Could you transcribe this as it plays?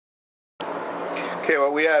Okay,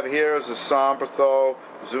 what we have here is a SOM Berthiot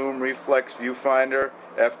zoom reflex viewfinder,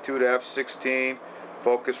 f2 to f16,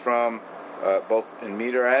 focus from both in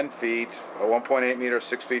meter and feet, 1.8 meter,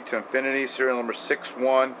 6 feet to infinity, serial number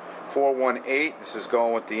 61418. This is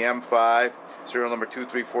going with the M5, serial number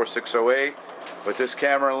 234608. With this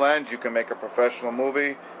camera and lens, you can make a professional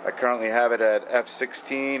movie. I currently have it at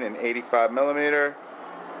f16 and 85 millimeter,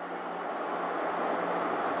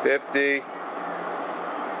 50,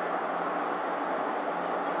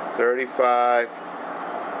 35,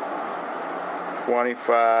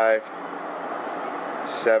 25,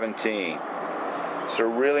 17. It's a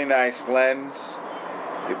really nice lens.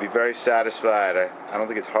 You'll be very satisfied. I don't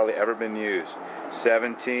think it's hardly ever been used.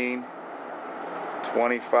 17,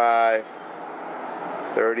 25,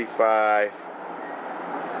 35,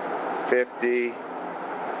 50,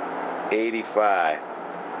 85.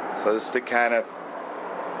 So this is the kind of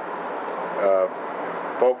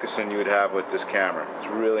focusing you would have with this camera. It's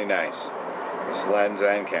really nice. This lens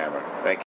and camera. Thank you.